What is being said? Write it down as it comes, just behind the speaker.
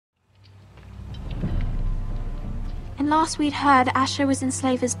And last we'd heard, Asher was in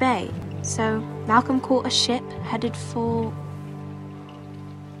Slaver's Bay. So Malcolm caught a ship headed for...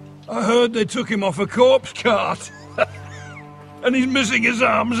 I heard they took him off a corpse cart. And he's missing his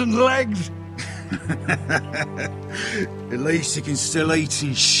arms and legs. At least he can still eat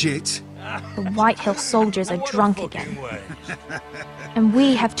and shit. The White Hill soldiers are drunk again. And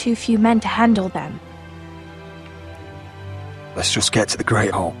we have too few men to handle them. Let's just get to the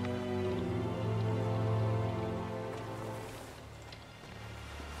Great Hall.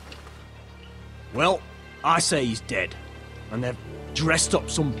 Well, I say he's dead. And they've dressed up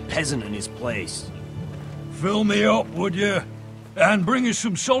some peasant in his place. Fill me up, would you? And bring us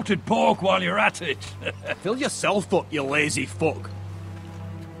some salted pork while you're at it. Fill yourself up, you lazy fuck.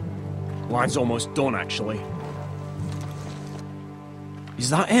 Line's almost done, actually. Is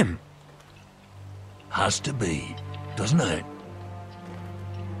that him? Has to be, doesn't it?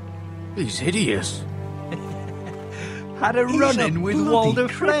 He's hideous. Had a run-in with Walder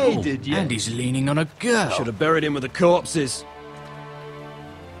Frey, did you? And he's leaning on a girl. Should have buried him with the corpses.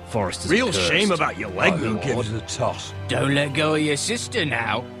 Forrester's Real cursed. shame about your leg, Who my gives lord. a toss? Don't let go of your sister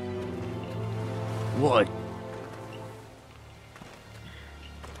now. What?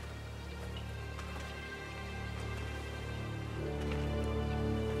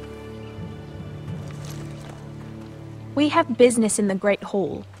 We have business in the Great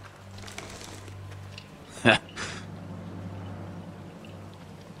Hall.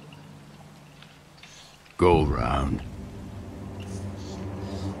 Go round.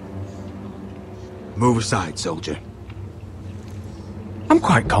 Move aside, soldier. I'm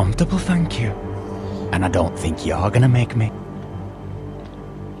quite comfortable, thank you. And I don't think you're gonna make me.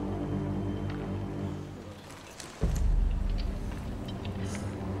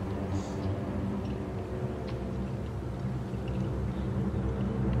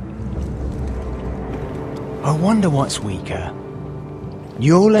 I wonder what's weaker.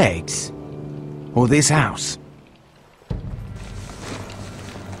 Your legs? Or this house?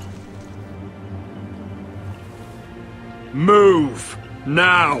 Move!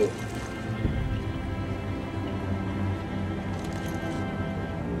 Now!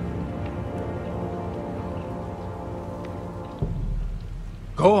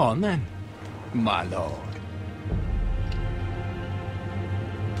 Go on then, my lord.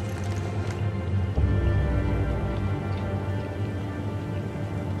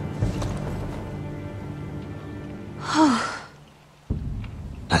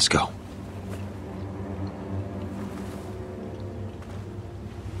 Let's go.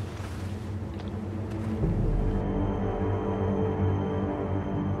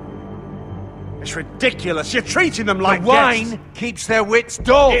 It's ridiculous. You're treating them like The wine guests. keeps their wits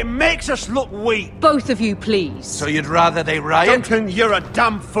dull. It makes us look weak. Both of you, please. So you'd rather they riot? Duncan, you're a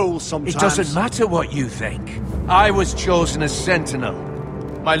damn fool sometimes. It doesn't matter what you think. I was chosen as sentinel.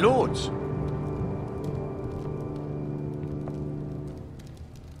 My lords.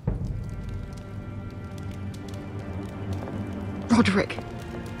 Roderick.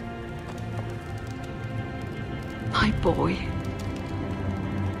 My boy.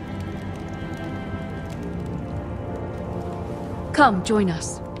 Come, join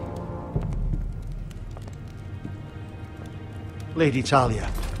us. Lady Talia,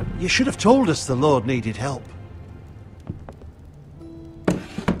 you should have told us the Lord needed help.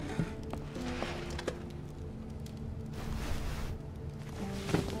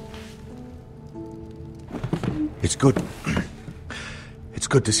 It's good. It's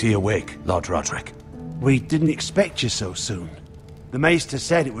good to see you awake, Lord Roderick. We didn't expect you so soon. The Maester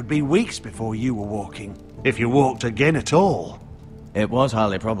said it would be weeks before you were walking, if you walked again at all. It was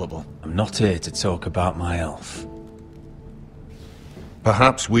highly probable. I'm not here to talk about my elf.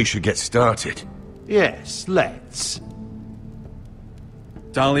 Perhaps we should get started. Yes, let's.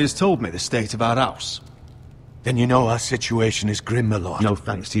 Dahlia's told me the state of our house. Then you know our situation is grim, my lord. No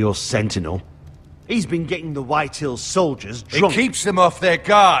thanks to your sentinel. He's been getting the White Hill soldiers drunk. It keeps them off their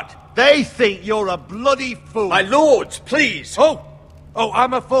guard. They think you're a bloody fool. My lords, please! Oh,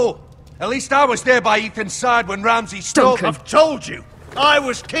 I'm a fool. At least I was there by Ethan's side when Ramsay stole... Duncan. I've told you. I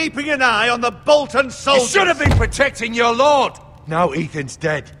was keeping an eye on the Bolton You soldiers. should have been protecting your lord. Now Ethan's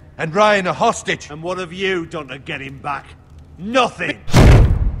dead, and Ryan a hostage. And what have you done to get him back? Nothing.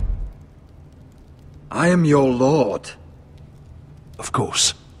 I am your lord. Of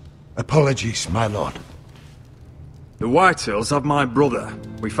course. Apologies, my lord. The Whitehills have my brother.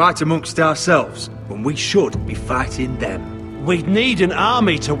 We fight amongst ourselves, when we should be fighting them. We'd need an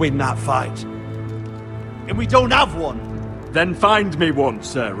army to win that fight. And we don't have one. Then find me one,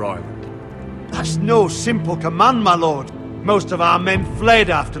 Sir Royland. That's no simple command, my lord. Most of our men fled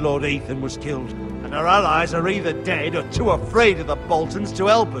after Lord Ethan was killed. And and our allies are either dead or too afraid of the Boltons to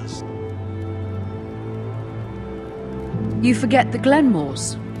help us. You forget the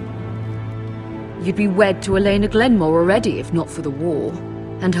Glenmores. You'd be wed to Elena Glenmore already if not for the war.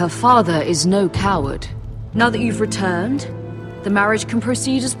 And her father is no coward. Now that you've returned, the marriage can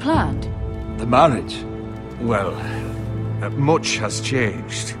proceed as planned. The marriage? Well, much has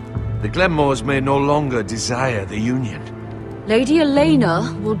changed. The Glenmores may no longer desire the union. Lady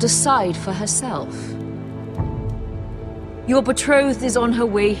Elena will decide for herself. Your betrothed is on her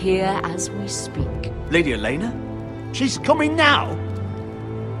way here as we speak. Lady Elena? She's coming now!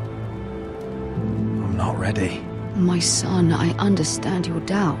 I'm not ready. My son, I understand your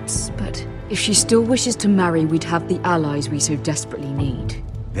doubts, but if she still wishes to marry, we'd have the allies we so desperately need.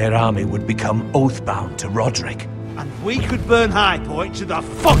 Their army would become oath-bound to Roderick. And we could burn High Point to the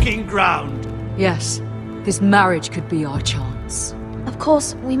fucking ground! Yes, this marriage could be our chance. Of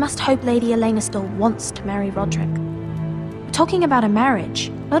course, we must hope Lady Elena still wants to marry Roderick. We're talking about a marriage,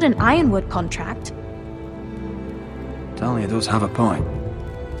 not an Ironwood contract. Talia does have a point.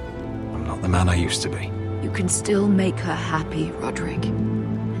 I'm not the man I used to be. You can still make her happy, Roderick.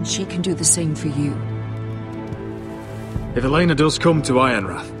 And she can do the same for you. If Elena does come to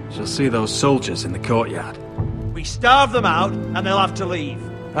Ironrath, she'll see those soldiers in the courtyard. We starve them out, and they'll have to leave.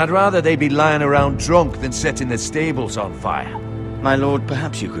 I'd rather they be lying around drunk than setting the stables on fire. My lord,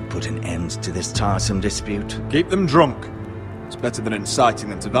 perhaps you could put an end to this tiresome dispute. Keep them drunk. It's better than inciting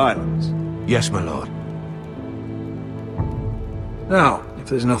them to violence. Yes, my lord. Now, if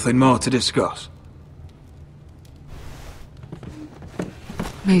there's nothing more to discuss.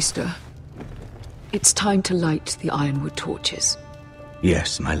 Maester, it's time to light the Ironwood torches.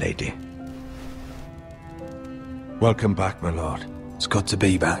 Yes, my lady. Welcome back, my lord. It's good to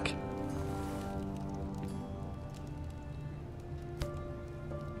be back.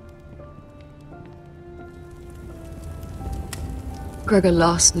 Gregor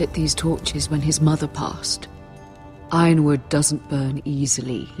last lit these torches when his mother passed. Ironwood doesn't burn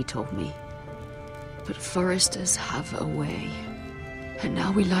easily, he told me. But foresters have a way. And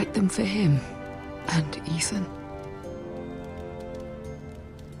now we light them for him. And Ethan.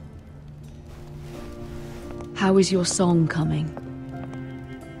 How is your song coming?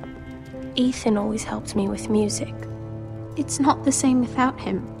 Ethan always helped me with music. It's not the same without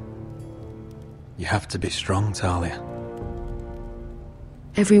him. You have to be strong, Talia.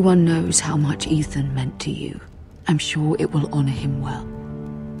 Everyone knows how much Ethan meant to you. I'm sure it will honor him well.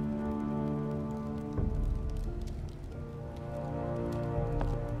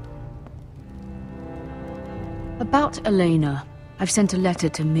 About Elena, I've sent a letter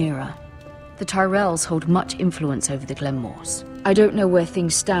to Mira. The Tyrells hold much influence over the Glenmores. I don't know where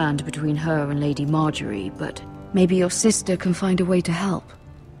things stand between her and Lady Marjorie, but maybe your sister can find a way to help.